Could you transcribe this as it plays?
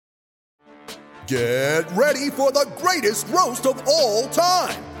Get ready for the greatest roast of all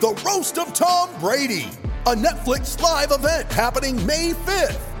time, the Roast of Tom Brady, a Netflix live event happening May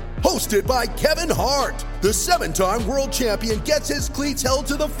 5th. Hosted by Kevin Hart, the 7-time world champion gets his cleats held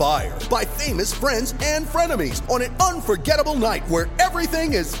to the fire by famous friends and frenemies on an unforgettable night where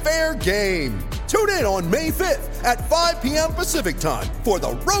everything is fair game. Tune in on May 5th at 5 p.m. Pacific time for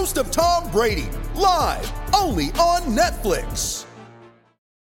the Roast of Tom Brady, live only on Netflix.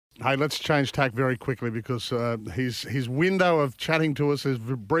 Hey, let's change tack very quickly because his window of chatting to us is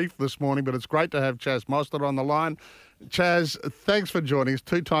brief this morning, but it's great to have Chaz Mostert on the line. Chaz, thanks for joining us,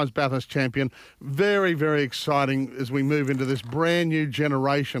 2 times Bathurst champion. Very, very exciting as we move into this brand new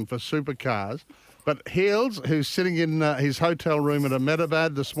generation for supercars. But Heels, who's sitting in his hotel room at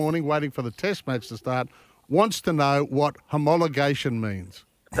Ahmedabad this morning waiting for the test match to start, wants to know what homologation means.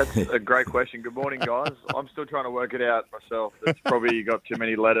 That's a great question. Good morning, guys. I'm still trying to work it out myself. It's probably got too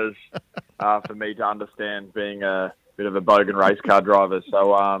many letters for me to understand, being a bit of a bogan race car driver.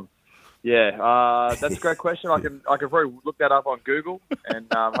 So, that's a great question. I can probably look that up on Google and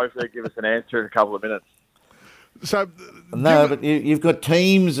hopefully give us an answer in a couple of minutes. So, but you've got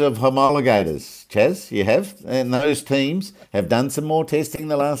teams of homologators, Chaz. You have, and those teams have done some more testing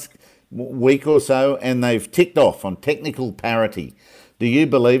the last week or so, and they've ticked off on technical parity. Do you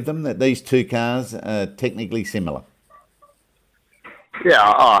believe them that these 2 cars are technically similar?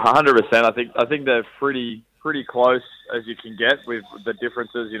 Yeah, 100%. I think they're pretty close as you can get with the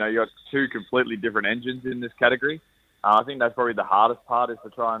differences. You know, you got 2 completely different engines in this category. I think that's probably the hardest part, is to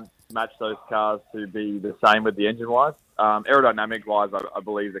try and match those cars to be the same with the engine-wise. Aerodynamic-wise, I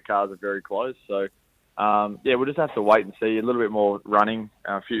believe the cars are very close. So, we'll just have to wait and see. A little bit more running,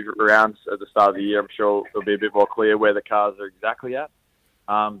 a few rounds at the start of the year. I'm sure it'll be a bit more clear where the cars are exactly at.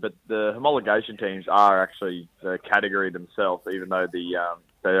 But the homologation teams are actually the category themselves, even though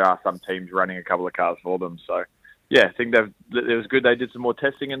there are some teams running a couple of cars for them. So, yeah, I think it was good. They did some more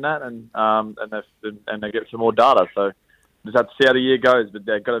testing in that, and they get some more data. So, just have to see how the year goes. But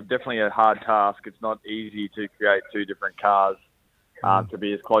they've got definitely a hard task. It's not easy to create 2 different cars to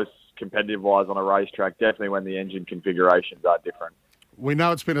be as close competitive-wise on a racetrack. Definitely when the engine configurations are different. We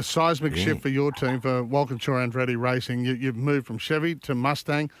know it's been a seismic shift for your team, for Walkinshaw Andretti Racing. You've moved from Chevy to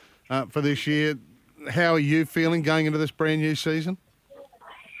Mustang for this year. How are you feeling going into this brand new season?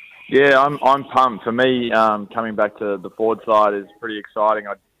 Yeah, I'm pumped. For me, coming back to the Ford side is pretty exciting.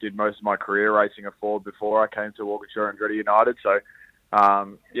 I did most of my career racing a Ford before I came to Walkinshaw Andretti United. So,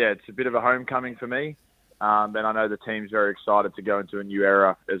 it's a bit of a homecoming for me. And I know the team's very excited to go into a new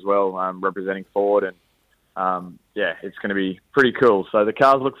era as well, representing Ford. And it's going to be pretty cool. So the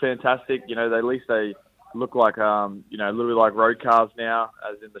cars look fantastic. You know, at least they look like, a little bit like road cars now,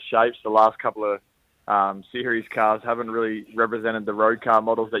 as in the shapes. The last couple of series cars haven't really represented the road car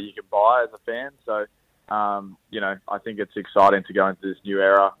models that you can buy as a fan. So, I think it's exciting to go into this new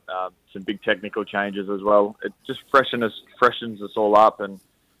era. Some big technical changes as well. It just freshens us all up and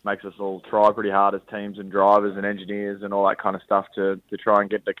makes us all try pretty hard as teams and drivers and engineers and all that kind of stuff to try and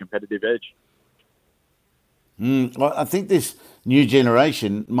get the competitive edge. Well, I think this new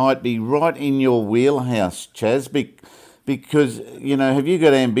generation might be right in your wheelhouse, Chaz, because, have you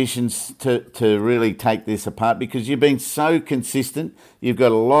got ambitions to really take this apart? Because you've been so consistent, you've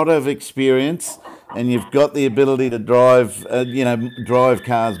got a lot of experience, and you've got the ability to drive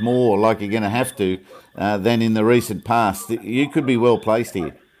cars more like you're going to have to than in the recent past. You could be well placed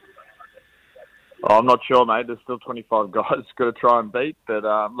here. Oh, I'm not sure, mate. There's still 25 guys got to try and beat. But,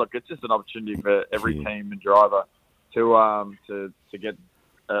 look, it's just an opportunity for every team and driver to get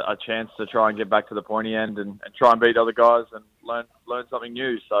a chance to try and get back to the pointy end and try and beat other guys and learn something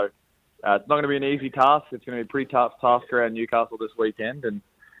new. So it's not going to be an easy task. It's going to be a pretty tough task around Newcastle this weekend. And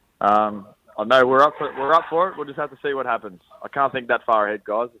I know we're up for it. We'll just have to see what happens. I can't think that far ahead,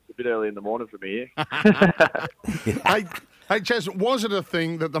 guys. It's a bit early in the morning for me here. Hey, Chaz, was it a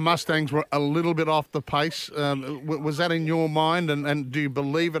thing that the Mustangs were a little bit off the pace? Was that in your mind, and do you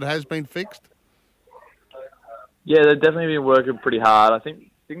believe it has been fixed? Yeah, they've definitely been working pretty hard. I think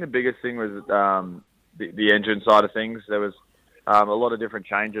the biggest thing was the engine side of things. There was a lot of different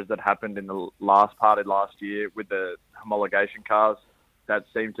changes that happened in the last part of last year with the homologation cars that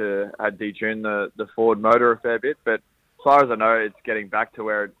seemed to have detuned the Ford motor a fair bit. But as far as I know, it's getting back to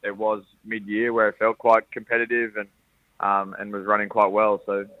where it was mid-year, where it felt quite competitive and was running quite well.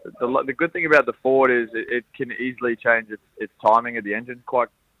 So the good thing about the Ford is it can easily change its timing of the engine quite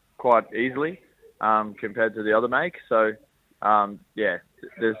easily compared to the other make. So,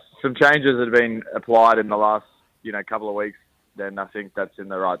 there's some changes that have been applied in the last couple of weeks. Then I think that's in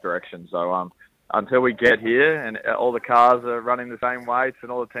the right direction. So until we get here and all the cars are running the same weights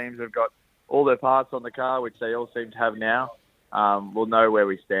and all the teams have got all their parts on the car, which they all seem to have now, we'll know where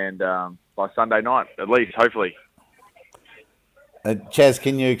we stand by Sunday night, at least, hopefully. Chaz,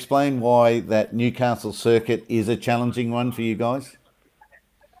 can you explain why that Newcastle circuit is a challenging one for you guys?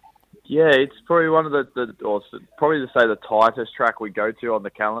 Yeah, it's probably one of or probably to say the tightest track we go to on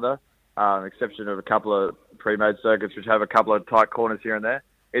the calendar, exception of a couple of pre-made circuits which have a couple of tight corners here and there.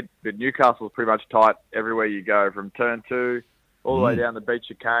 But Newcastle's pretty much tight everywhere you go, from turn 2 all the way down the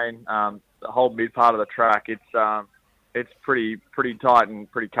Beach of Cane. The whole mid part of the track, it's pretty tight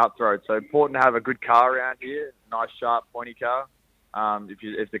and pretty cutthroat. So important to have a good car around here, nice, sharp, pointy car.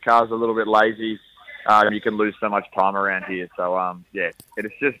 If the car's a little bit lazy, you can lose so much time around here. So,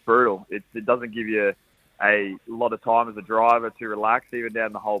 it's just brutal. It doesn't give you a lot of time as a driver to relax, even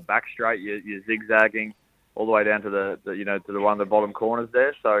down the whole back straight. You're zigzagging all the way down to the one of the bottom corners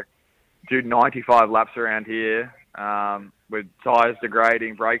there. So, do 95 laps around here with tyres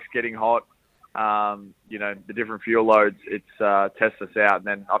degrading, brakes getting hot. The different fuel loads, it's tests us out. And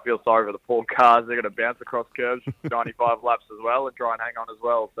then I feel sorry for the poor cars. They're going to bounce across curbs for 95 laps as well and try and hang on as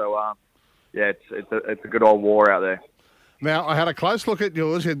well. So, it's a good old war out there. Now, I had a close look at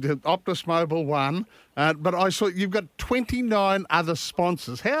yours. You did Optus Mobile 1, but I saw you've got 29 other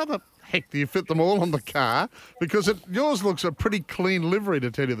sponsors. How the heck do you fit them all on the car? Because yours looks a pretty clean livery, to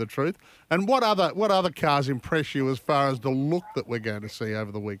tell you the truth. And what other cars impress you as far as the look that we're going to see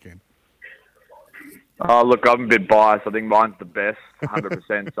over the weekend? Oh, look, I'm a bit biased. I think mine's the best,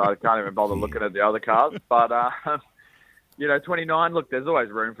 100%, so I can't even bother looking at the other cars. But, 29, look, there's always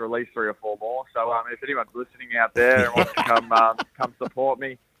room for at least 3 or 4 more. So if anyone's listening out there and wants to come support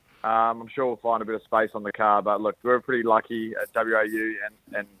me, I'm sure we'll find a bit of space on the car. But, look, we're pretty lucky at WAU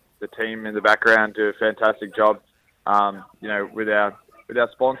and the team in the background do a fantastic job, with our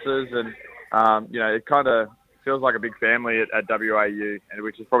sponsors. And, it kind of feels like a big family at WAU, and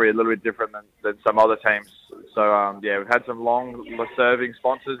which is probably a little bit different than some other teams. So, we've had some long-serving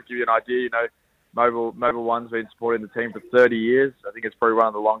sponsors. To give you an idea, Mobile One's been supporting the team for 30 years. I think it's probably one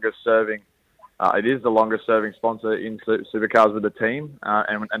of the longest-serving. It is the longest-serving sponsor in supercars with the team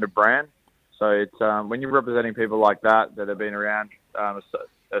and a brand. So it's when you're representing people like that have been around,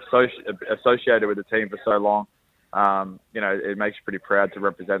 associated with the team for so long. It makes you pretty proud to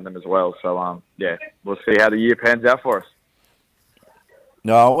represent them as well. So, we'll see how the year pans out for us.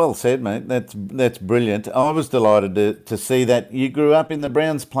 No, well said, mate. That's brilliant. I was delighted to see that you grew up in the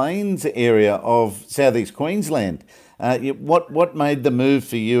Browns Plains area of southeast Queensland. What made the move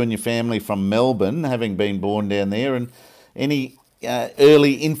for you and your family from Melbourne, having been born down there, and any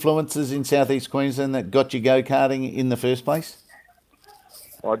early influences in southeast Queensland that got you go-karting in the first place?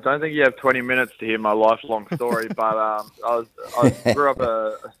 Well, I don't think you have 20 minutes to hear my lifelong story, but I grew up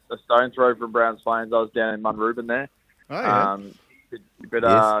a stone's throw from Browns Plains. I was down in Munrooban there. Oh, yeah.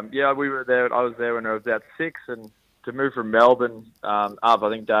 Yes. We were there. I was there when I was about 6, and to move from Melbourne up, I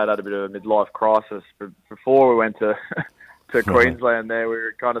think Dad had a bit of a midlife crisis. But before we went to Queensland there, we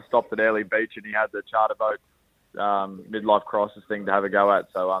were kind of stopped at Airlie Beach, and he had the charter boat midlife crisis thing to have a go at.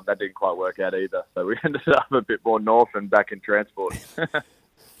 So that didn't quite work out either. So we ended up a bit more north and back in transport.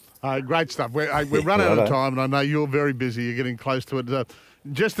 Great stuff. We're running out of time, and I know you're very busy. You're getting close to it.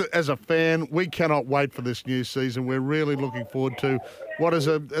 Just as a fan, we cannot wait for this new season. We're really looking forward to what is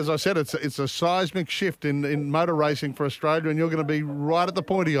as I said, it's a seismic shift in motor racing for Australia, and you're going to be right at the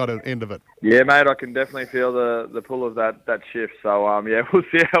pointy end of it. Yeah, mate, I can definitely feel the pull of that shift. So, we'll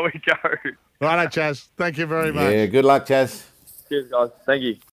see how we go. Righto, Chaz. Thank you very much. Yeah, good luck, Chaz. Cheers, guys. Thank you.